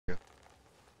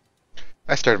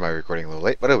I started my recording a little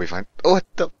late, but it'll be fine. Oh, what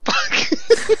the fuck?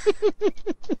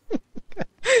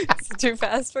 Is it too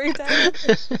fast for you, Tyler?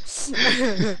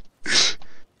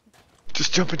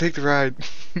 Just jump and take the ride.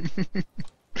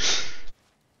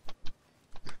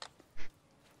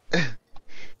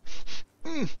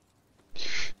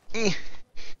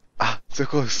 Ah, so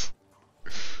close.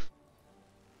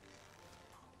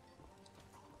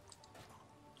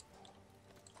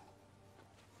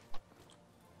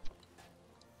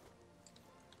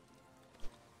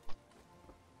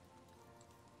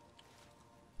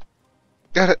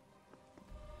 Got it.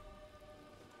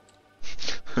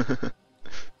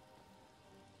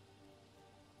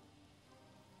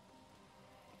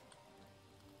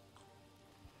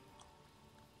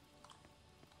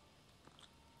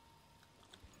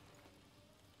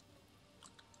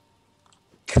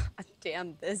 God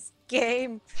damn this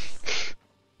game.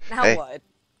 Now Hey, what?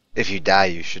 if you die,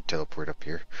 you should teleport up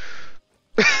here.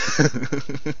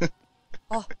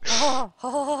 Oh, oh,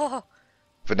 oh.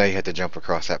 But now you have to jump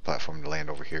across that platform to land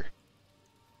over here.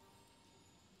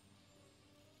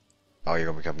 Oh, you're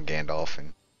gonna become Gandalf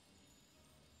and...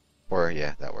 Or,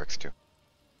 yeah, that works too.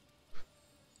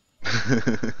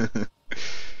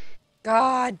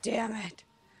 God damn it.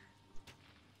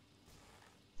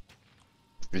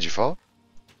 Did you fall?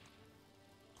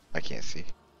 I can't see.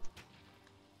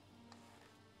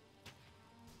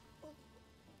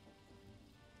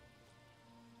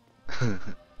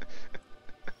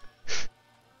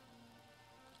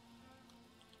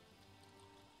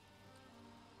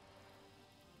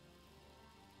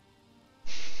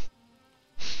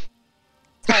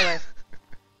 Tyler.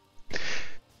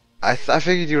 I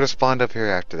figured you would have spawned up here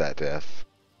after that death.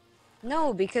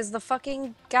 No, because the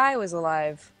fucking guy was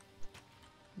alive.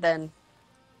 Then.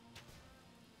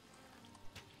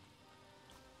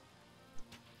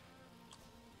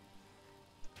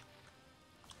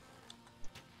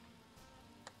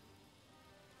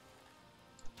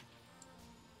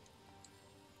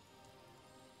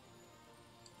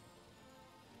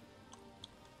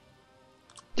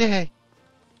 Yay!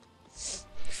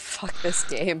 Fuck this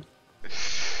game.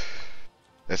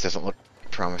 This doesn't look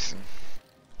promising.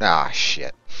 Ah,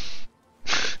 shit.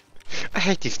 I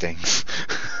hate these things.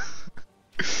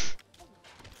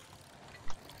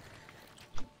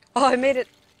 Oh, I made it.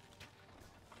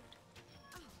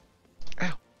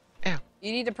 Ow. Ow.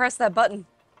 You need to press that button.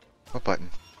 What button?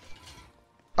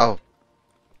 Oh.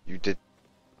 You did...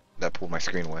 That pulled my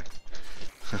screen away.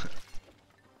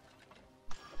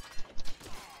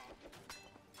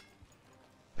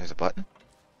 There's a button?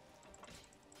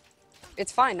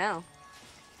 It's fine now.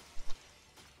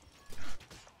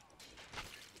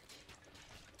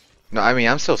 No, I mean,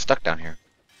 I'm still stuck down here.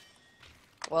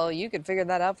 Well, you could figure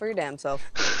that out for your damn self.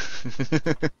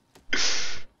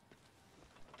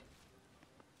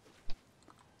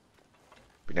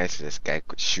 Be nice if this guy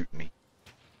could shoot me.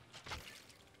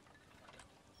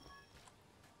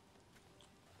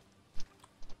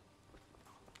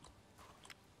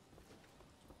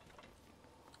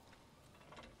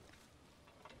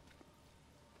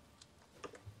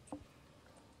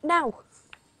 Now.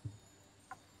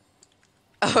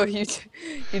 Oh, you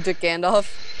took Gandalf?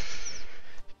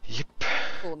 Yep.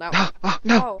 Cool, now. No! Oh,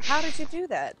 no! Oh, how did you do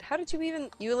that? How did you even...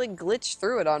 You, like, glitched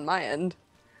through it on my end.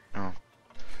 Oh.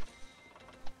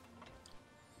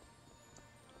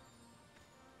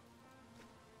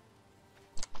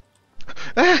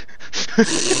 Ah!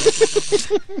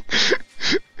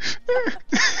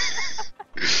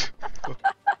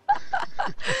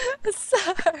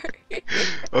 Sorry.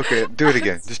 Okay, do it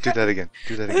again. Just do that again.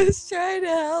 Do that I again. was trying to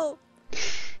help.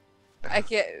 I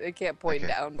can't point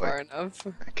Okay, down wait. far enough.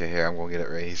 Okay, here, I'm gonna get it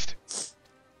raised.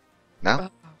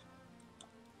 Now?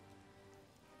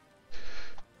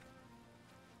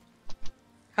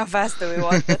 How fast do we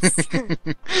want this?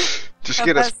 Just How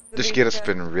get us fast do just we get us go?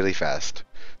 spinning really fast.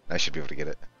 I should be able to get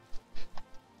it.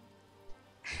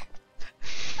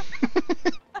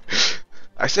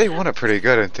 I say you want it pretty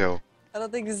good until I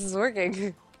don't think this is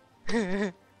working.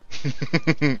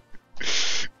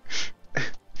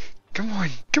 Come on,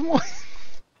 come on.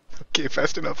 Okay,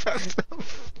 fast enough, fast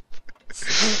enough.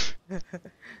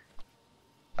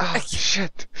 Oh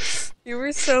shit. You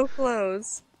were so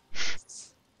close.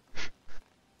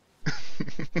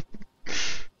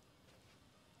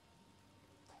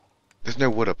 There's no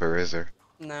wood up here, is there?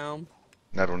 No.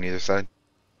 Not on either side.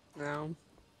 No.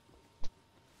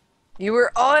 You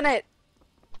were on it!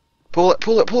 Pull it,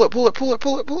 pull it, pull it, pull it, pull it,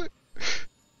 pull it, pull it.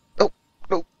 Oh,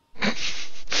 no.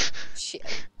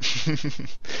 Shit.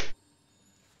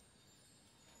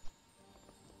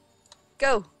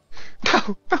 Go!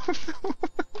 No, no, no.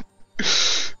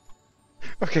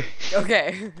 Okay.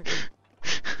 Okay.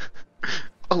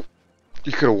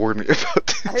 You could have warned me about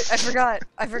this. I forgot.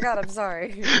 I forgot. I'm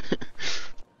sorry.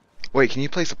 Wait, can you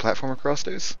place a platform across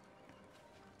those?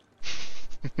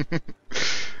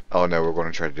 Oh no, we're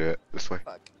going to try to do it this way.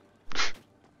 Fuck.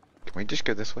 Can we just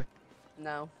go this way?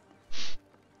 No.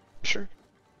 Sure.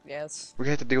 Yes. We're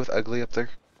gonna have to deal with ugly up there.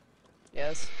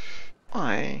 Yes.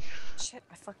 Why? Shit,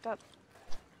 I fucked up.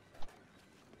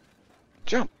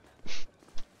 Jump.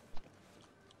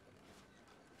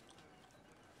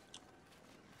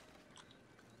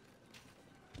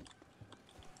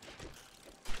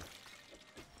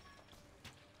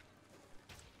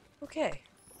 Okay.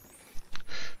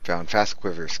 Found fast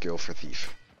quiver skill for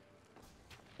thief.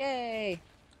 Yay.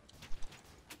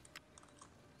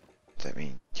 Does that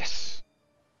mean yes?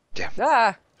 Damn.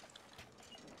 Ah!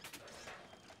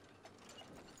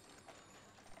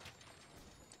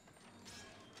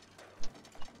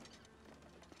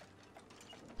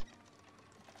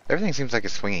 Everything seems like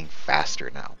it's swinging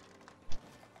faster now.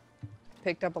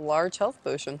 Picked up a large health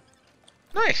potion.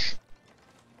 Nice.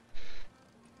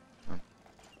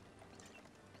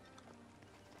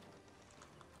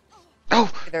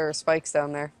 Oh! There are spikes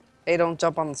down there. Hey, don't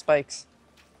jump on the spikes.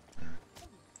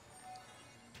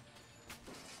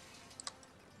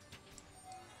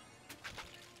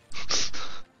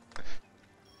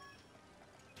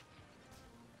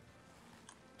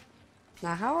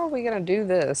 Now, how are we gonna do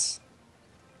this?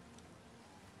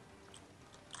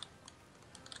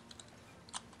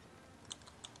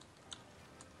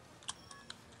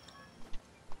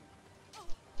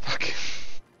 Fuck.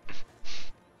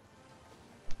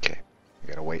 Okay. We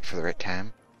gotta wait for the right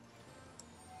time.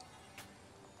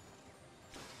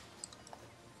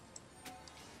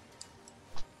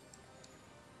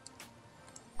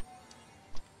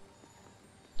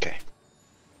 Okay.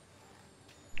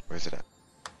 Where's it at?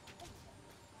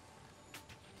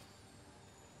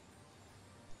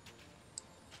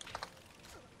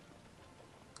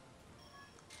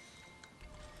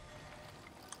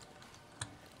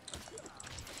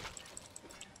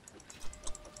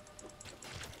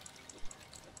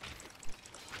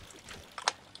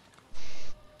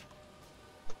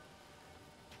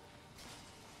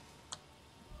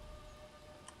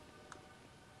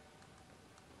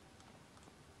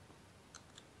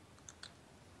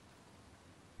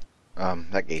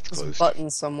 That gate's There's a closed. button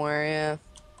somewhere, yeah.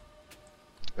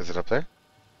 Is it up there?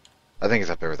 I think it's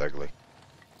up there with ugly.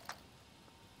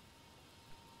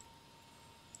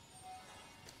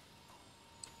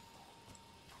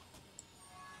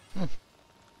 Hmm.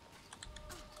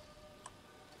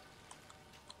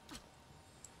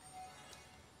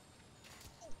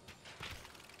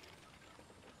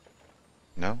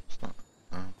 No, it's not.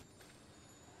 Oh.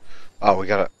 Oh, we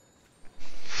gotta...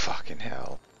 Fucking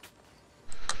hell.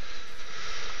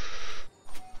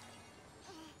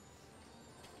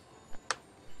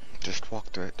 Just walk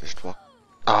through it, just walk.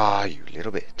 Ah, you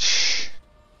little bitch.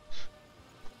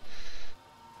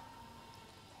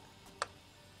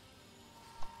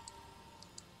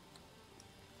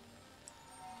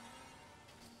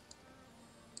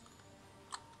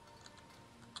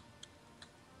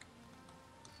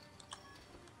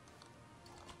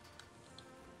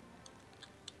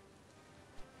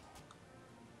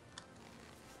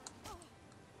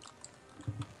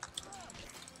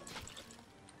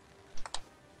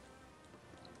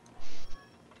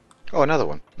 Oh, another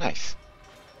one. Nice.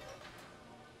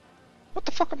 What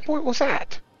the fucking point was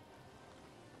that?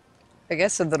 I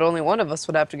guess that only one of us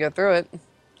would have to go through it.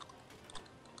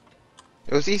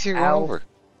 It was easier going Ow. over.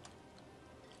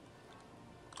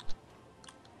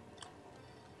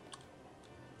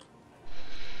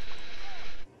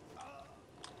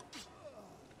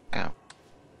 Ow.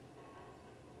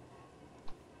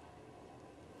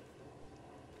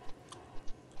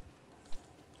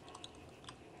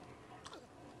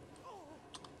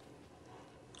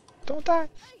 Don't die.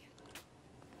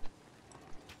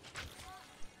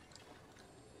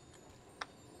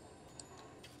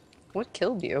 What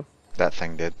killed you? That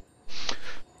thing did.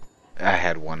 I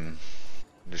had one,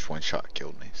 just one shot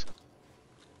killed me. So.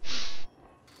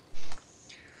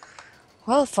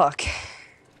 Well, fuck.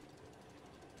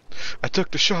 I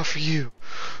took the shot for you.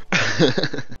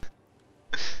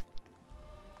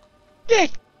 Yay!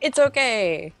 It's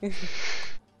okay.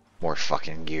 More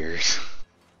fucking gears.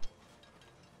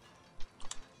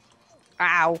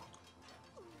 Ow.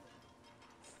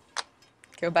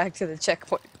 Go back to the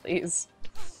checkpoint, please.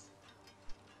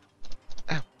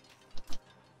 Ow.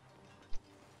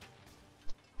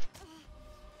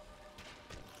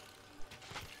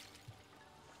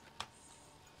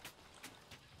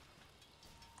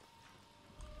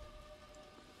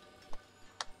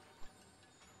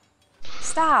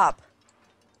 Stop.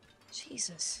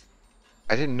 Jesus.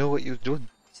 I didn't know what you was doing.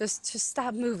 Just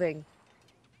stop moving.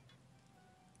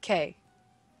 Okay.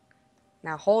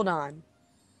 Now hold on.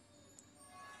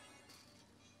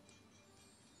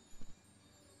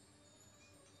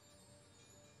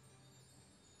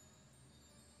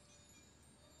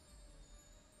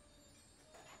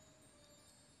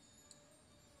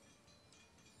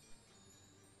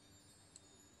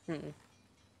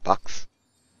 Box.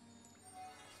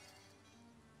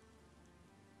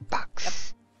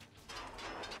 Box.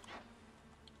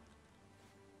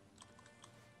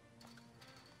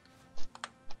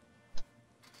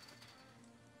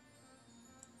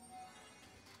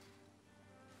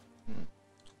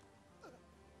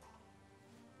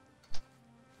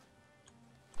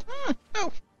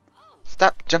 No!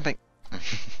 Stop jumping! I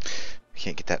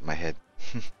can't get that in my head.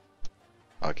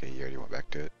 Okay, you already went back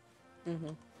to it. Mm-hmm.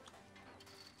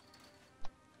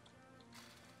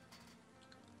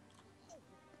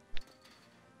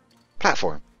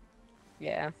 Platform.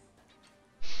 Yeah.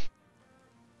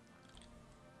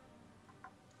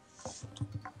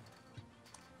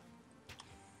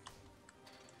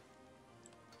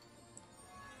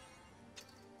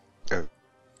 Oh.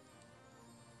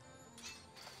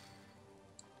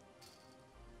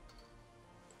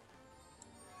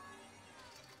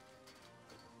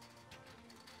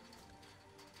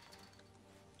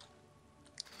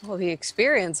 Well, the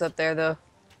experience up there, though.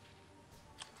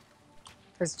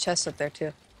 There's a chest up there,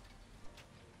 too.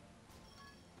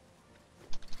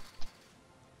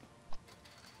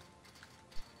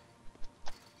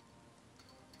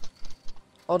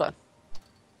 Hold on.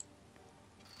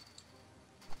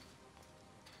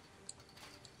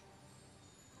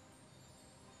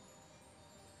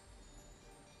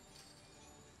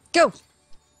 Go!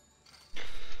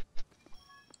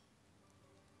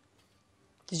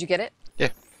 Did you get it? Yeah.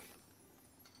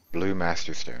 Blue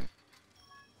Master Stone.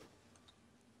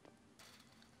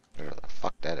 Whatever the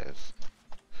fuck that is.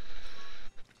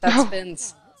 That No.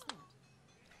 spins.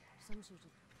 Some sort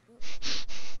of book.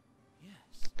 Yes.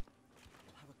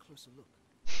 I'll have a closer look.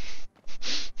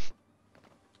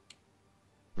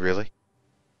 Really?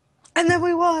 And then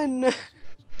we won!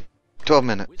 12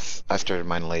 minutes. I started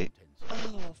mine late.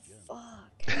 Oh,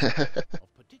 fuck.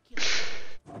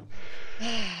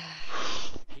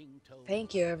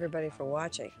 Thank you, everybody, for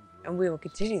watching. And we will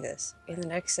continue this in the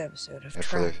next episode of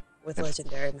Trine with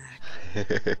Legendary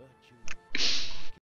Mac.